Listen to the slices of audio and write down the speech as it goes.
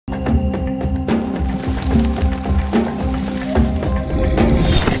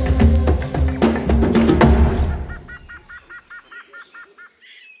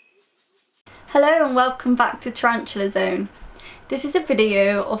Hello and welcome back to Tarantula Zone. This is a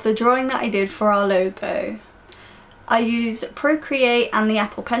video of the drawing that I did for our logo. I used Procreate and the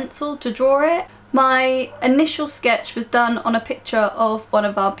Apple Pencil to draw it. My initial sketch was done on a picture of one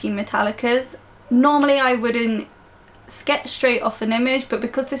of our Metallicas. Normally I wouldn't sketch straight off an image, but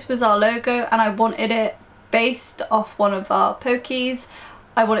because this was our logo and I wanted it based off one of our Pokies,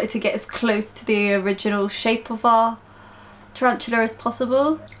 I wanted to get as close to the original shape of our tarantula as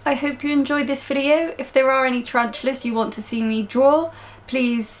possible. I hope you enjoyed this video. If there are any tarantulas you want to see me draw,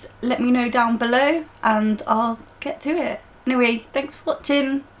 please let me know down below and I'll get to it. Anyway, thanks for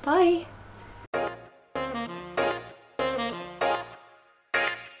watching. Bye!